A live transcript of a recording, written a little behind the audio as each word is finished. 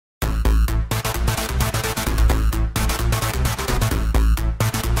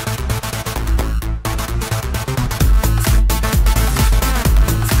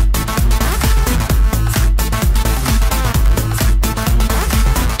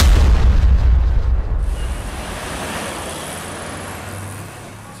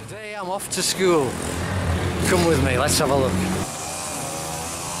off to school. Come with me, let's have a look.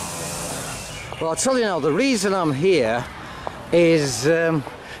 Well, I'll tell you now, the reason I'm here is,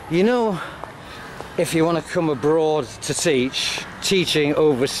 you know, if you want to come abroad to teaching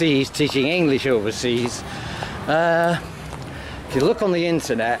overseas, teaching English overseas, if you look on the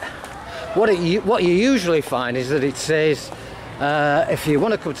internet, what you usually find is that it says if you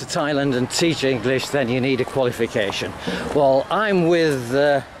want to come to Thailand and teach English, then you need a qualification. Well, I'm with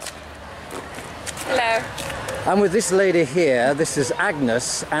hello. I'm with this lady here. This is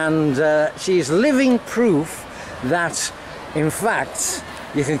Agnes, and she's living proof that, in fact,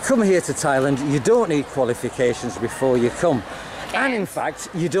 you can come here to Thailand. You don't need qualifications before you come, and in fact,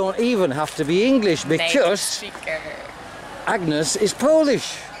 you don't even have to be English because Agnes is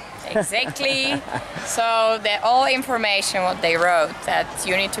Polish. Exactly. So all information what they wrote that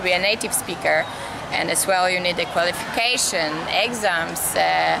you need to be a native speaker, and as well you need a qualification, exams.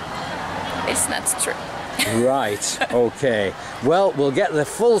 It's not true. Right, okay. Well, we'll get the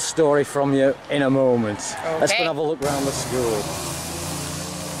full story from you in a moment. Okay. Let's go and have a look around the school.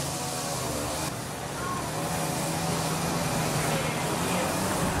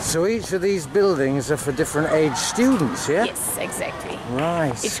 So each of these buildings are for different age students, yeah? Yes, exactly.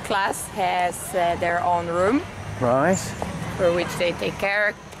 Right. Each class has their own room. Right. For which they take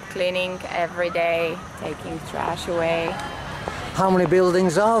care, cleaning every day, taking trash away. How many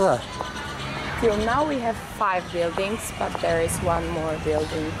buildings are there? Till now we have 5 buildings, but there is one more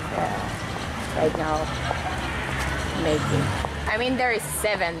building right now making. I mean there is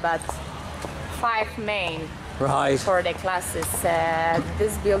 7, but 5 main. Right. For the classes.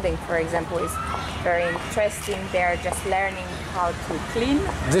 This building, for example, is very interesting. They're just learning how to clean.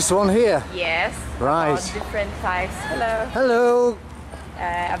 This one here? Yes. Right. About different types. Hello. Hello.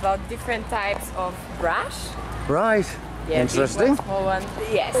 About different types of brush. Right. Yeah, interesting. Big one, small one.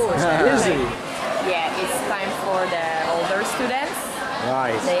 Yes. Busy. Yeah, it's time for the older students.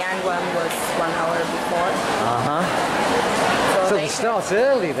 Right. The young one was 1 hour before. So they start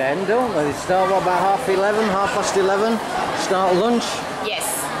early then, don't they? They start what, about 11:30, 11:30? Start lunch?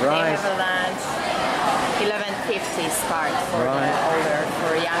 Yes. Right. They have a lunch. 11:50 start for the older,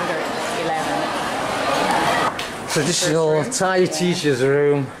 for younger 11. Traditional Thai teacher's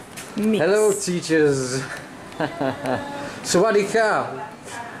room. Mix. Hello teachers. Sawadee ka.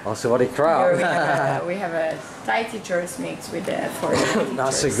 Oh, Sawadee krap. We have a Thai teachers mix with the foreign teachers.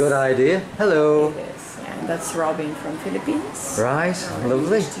 That's a good idea. Hello. It is. And that's Robin from Philippines. Right,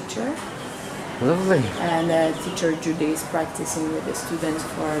 lovely. Teacher. Lovely. And teacher Judy is practicing with the students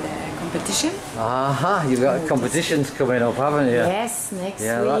for the competition. Aha, you've got competitions coming up, haven't you? Yes, next week.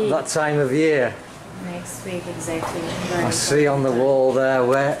 Yeah, that time of year. Next week, exactly. I see on the wall there,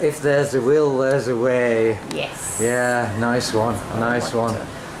 where if there's a will, there's a way. Yes. Yeah, nice one, nice one.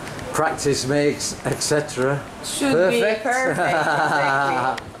 Practice makes, etc. Should perfect. Be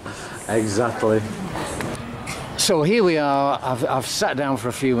perfect, exactly. Exactly. So here we are. I've sat down for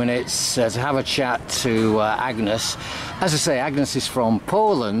a few minutes to have a chat to Agnes. As I say, Agnes is from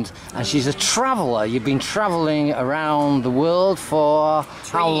Poland and she's a traveller. You've been travelling around the world for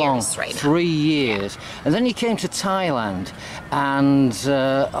how long? 3 years right now. 3 years. And then you came to Thailand, and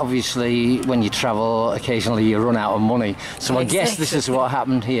obviously when you travel occasionally you run out of money. So I guess this is what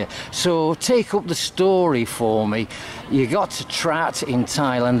happened here. So take up the story for me. You got to Trat in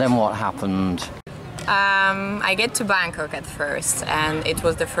Thailand, then what happened? I get to Bangkok at first, and it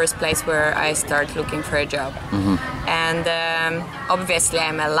was the first place where I start looking for a job. And obviously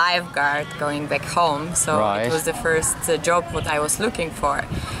I'm a lifeguard going back home, so it was the first job what I was looking for.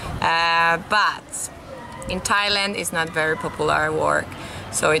 But in Thailand it's not very popular work,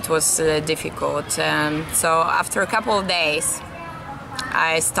 so it was difficult. So after a couple of days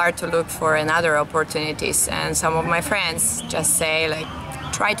I start to look for another opportunities, and some of my friends just say like,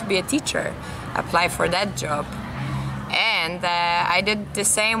 try to be a teacher. Apply for that job, and I did the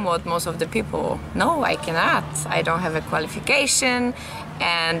same what most of the people. No, I cannot. I don't have a qualification,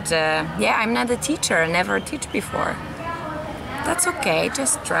 and yeah, I'm not a teacher. I never teach before. That's okay.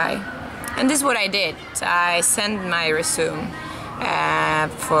 Just try. And this is what I did. I sent my resume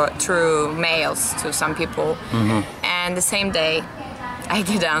through mails to some people, and the same day I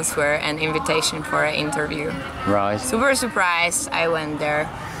did answer an invitation for an interview. Right. Super surprised. I went there.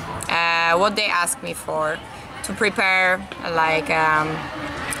 What they asked me for, to prepare like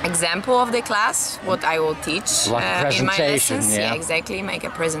example of the class, what I will teach like in my lessons. Yeah, exactly, make a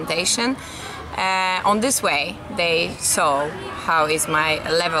presentation. On this way, they saw how is my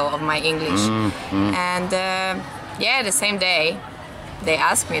level of my English, and yeah, the same day they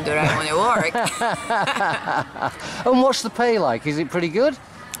asked me, do I want to work? And what's the pay like? Is it pretty good?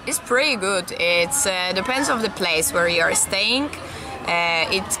 It's pretty good. It's depends of the place where you are staying.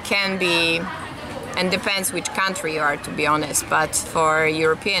 It can be, and depends which country you are, to be honest. But for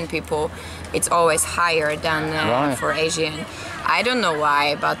European people, it's always higher than for Asian. I don't know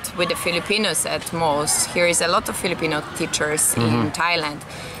why, but with the Filipinos at most, here is a lot of Filipino teachers in Thailand,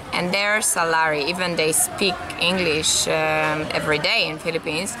 and their salary, even they speak English every day in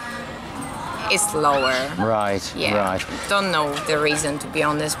Philippines, is lower. Right, right. Don't know the reason, to be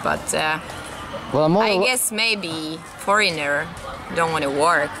honest, but well, I guess maybe foreigner don't want to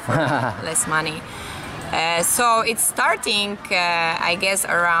work for less money. So it's starting, I guess,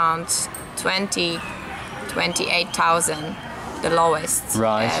 around 28,000, the lowest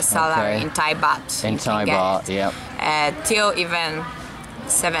salary in Thai baht. In Thai baht, yeah. Till even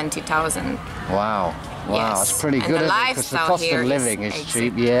 70,000. Wow. Wow, yes. that's pretty and good. The Because the cost of living is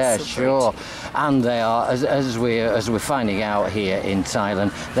cheap. Yeah, sure. cheap. And they are, as we're finding out here in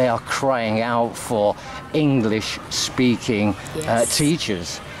Thailand, they are crying out for English-speaking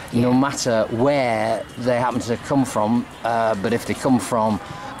teachers, no matter where they happen to come from. But if they come from,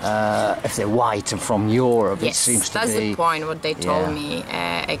 if they're white and from Europe, it seems to be. That's the point. What they told me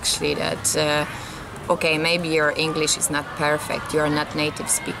actually, that. Okay, maybe your English is not perfect, you're not native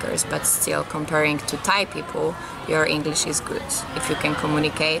speakers, but still comparing to Thai people, your English is good if you can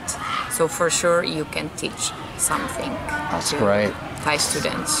communicate. So for sure you can teach something. That's great. Thai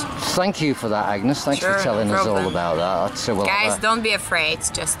students. Thank you for that, Agnes. Thanks for telling us all about that. So guys, don't be afraid,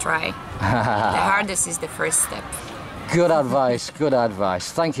 just try. The hardest is the first step. Good advice, good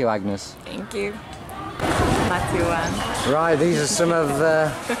advice. Thank you, Agnes. Thank you. Right, these are some of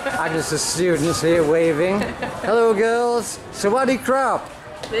Agnes's students here waving. Hello girls, Sawadee Krap.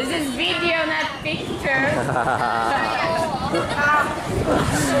 This is video, not picture.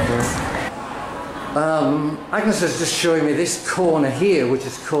 Agnes is just showing me this corner here, which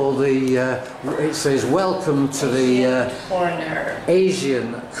is called the, it says welcome to the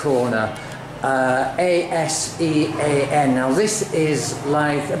Asian corner. ASEAN. Now this is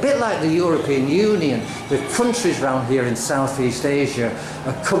like a bit like the European Union. The countries around here in Southeast Asia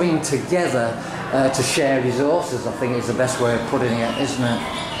are coming together to share resources, I think is the best way of putting it, isn't it?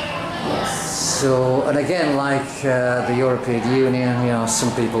 Yes. So, and again, like the European Union, you know,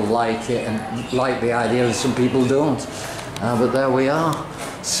 some people like it and like the idea and some people don't. But there we are.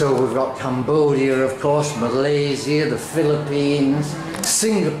 So we've got Cambodia, of course, Malaysia, the Philippines,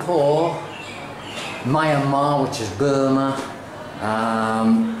 Singapore, Myanmar, which is Burma,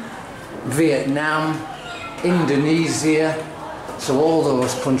 Vietnam, Indonesia. So all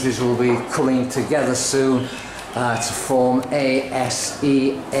those countries will be coming together soon to form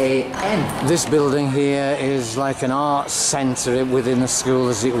ASEAN. This building here is like an arts centre within the school,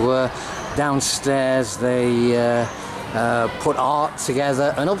 as it were. Downstairs they put art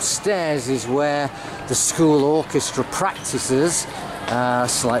together, and upstairs is where the school orchestra practices.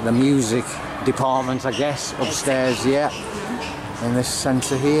 It's like the music department, I guess, upstairs, in this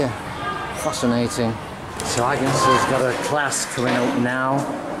centre here. Fascinating. So Agnes has got a class coming up now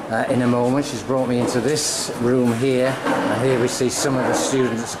in a moment. She's brought me into this room here, and here we see some of the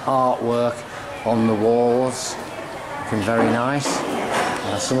students' artwork on the walls. Looking very nice.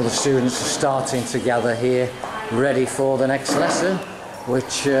 Some of the students are starting to gather here, ready for the next lesson,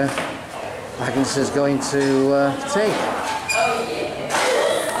 which Agnes is going to take.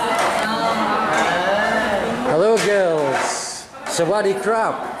 Hello girls, Sawadee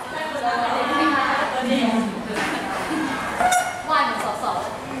Krap.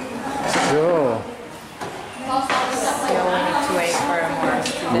 Sure.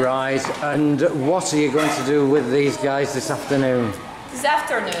 Right, and what are you going to do with these guys this afternoon? This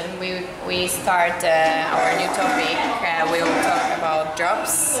afternoon we start our new topic. We will talk about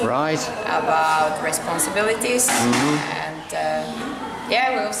jobs, about responsibilities, and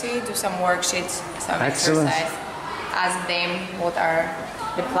we'll see, do some worksheets, some exercise, ask them what are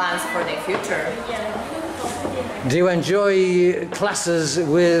the plans for the future. Do you enjoy classes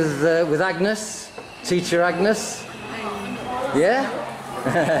with Agnes, teacher Agnes? Yeah?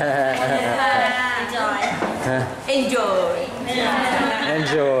 Enjoy.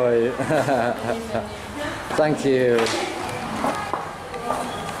 Enjoy. Thank you.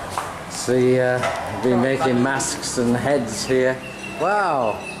 See, I've been making masks and heads here.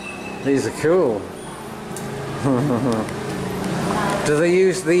 Wow, these are cool. Do they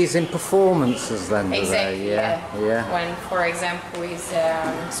use these in performances then? Exactly. Yeah. When, for example, is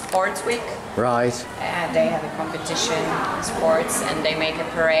Sports Week. Right. They have a competition in sports, and they make a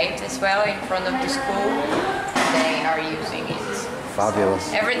parade as well in front of the school. They are using it. Fabulous.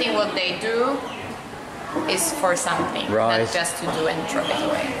 So everything what they do is for something, Right. not just to do and throw it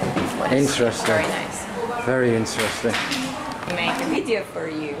away. Interesting. Very nice. Very interesting. Make a video for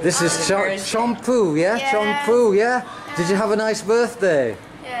you. This is Thursday. Chompu, yeah? Yes. Chompu, yeah? Did you have a nice birthday?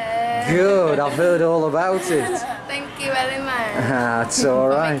 Yeah. Good, I've heard all about it. Thank you very much That's all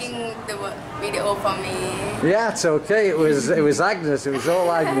for right. making the video for me. Yeah, it's okay. It was Agnes. It was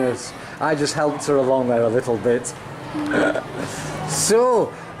all Agnes. I just helped her along there a little bit.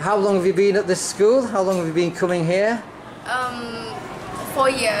 So, how long have you been at this school? How long have you been coming here? 4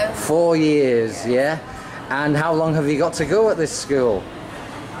 years. 4 years, yeah? And how long have you got to go at this school?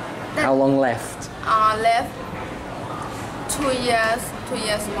 How long left? Left 2 years. 2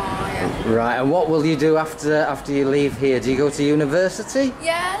 years more. Yeah. Right, and what will you do after you leave here? Do you go to university?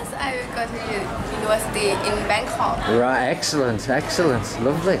 Yes, I will go to university in Bangkok. Right, excellent, excellent.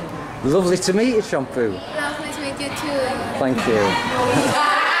 Lovely. Lovely to meet you, Chompu. Lovely to meet you too. Thank you.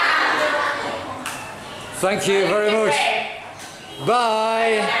 Thank you very much.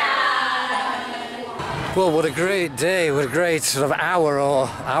 Bye. Well, what a great day, what a great sort of hour or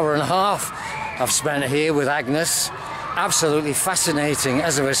hour and a half I've spent here with Agnes. Absolutely fascinating.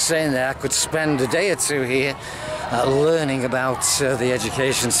 As I was saying there, I could spend a day or two here learning about the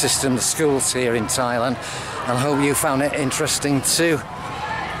education system, the schools here in Thailand, and I hope you found it interesting too.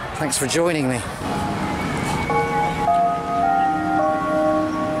 Thanks for joining me.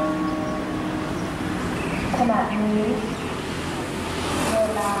 ขณะนี้